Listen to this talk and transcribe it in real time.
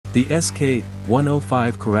The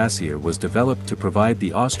SK-105 Kurassier was developed to provide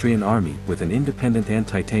the Austrian army with an independent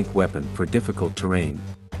anti-tank weapon for difficult terrain.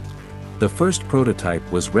 The first prototype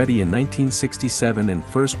was ready in 1967 and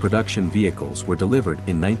first production vehicles were delivered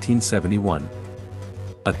in 1971.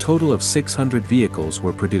 A total of 600 vehicles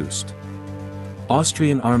were produced.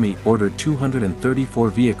 Austrian Army ordered 234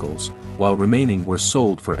 vehicles, while remaining were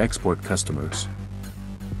sold for export customers.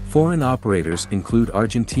 Foreign operators include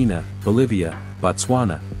Argentina, Bolivia,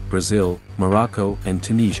 Botswana, Brazil, Morocco and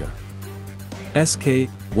Tunisia.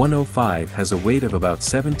 SK-105 has a weight of about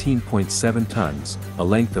 17.7 tons, a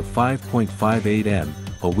length of 5.58 m,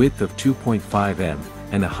 a width of 2.5 m,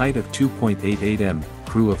 and a height of 2.88 m,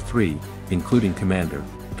 crew of 3, including commander,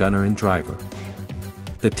 gunner and driver.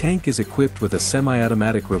 The tank is equipped with a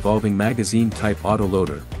semi-automatic revolving magazine-type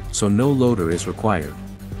autoloader, so no loader is required.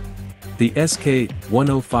 The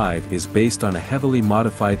SK-105 is based on a heavily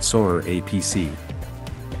modified Saurer APC.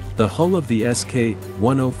 The hull of the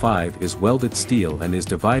SK-105 is welded steel and is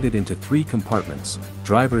divided into 3 compartments,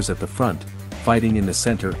 drivers at the front, fighting in the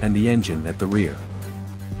center and the engine at the rear.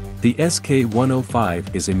 The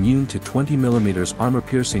SK-105 is immune to 20 mm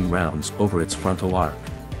armor-piercing rounds over its frontal arc.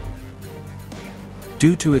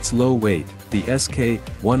 Due to its low weight, the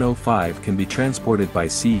SK-105 can be transported by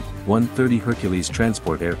C-130 Hercules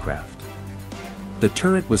transport aircraft. The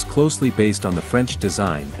turret was closely based on the French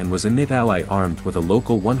design and was a knit ally armed with a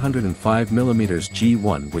local 105 mm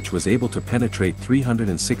G1 which was able to penetrate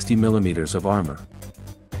 360 mm of armor.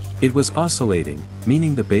 It was oscillating,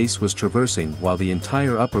 meaning the base was traversing while the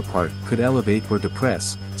entire upper part could elevate or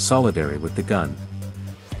depress, solidary with the gun.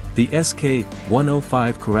 The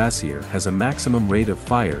SK-105 Kurassier has a maximum rate of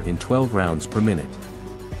fire in 12 rounds per minute.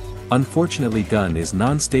 Unfortunately, gun is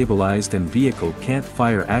non-stabilized and vehicle can't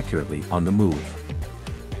fire accurately on the move.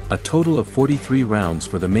 A total of 43 rounds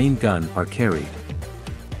for the main gun are carried.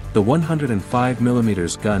 The 105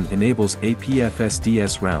 mm gun enables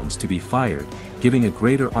APFSDS rounds to be fired, giving a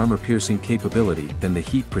greater armor-piercing capability than the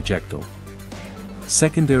heat projectile.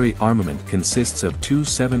 Secondary armament consists of 2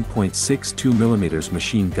 7.62 mm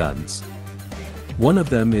machine guns. One of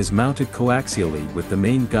them is mounted coaxially with the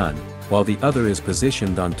main gun, while the other is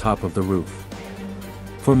positioned on top of the roof.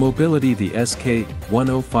 For mobility, the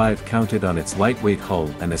SK-105 counted on its lightweight hull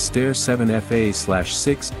and a Steyr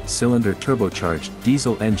 7FA/6 cylinder turbocharged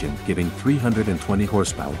diesel engine giving 320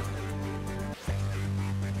 horsepower.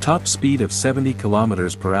 Top speed of 70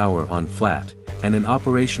 km per hour on flat, and an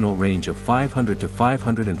operational range of 500 to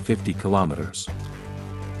 550 km.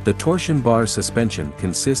 The torsion bar suspension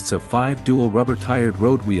consists of 5 dual rubber-tired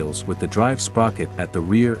road wheels with the drive sprocket at the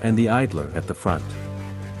rear and the idler at the front.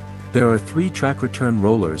 There are 3 track return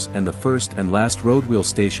rollers and the first and last road wheel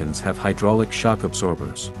stations have hydraulic shock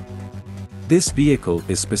absorbers. This vehicle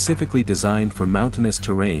is specifically designed for mountainous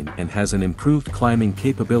terrain and has an improved climbing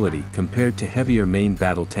capability compared to heavier main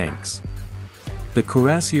battle tanks. The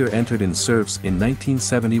Kurassier entered in service in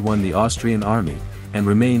 1971 the Austrian Army, and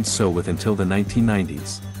remained so with until the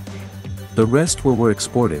 1990s. The rest were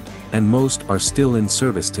exported, and most are still in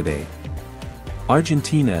service today.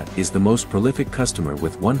 Argentina is the most prolific customer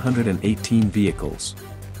with 118 vehicles.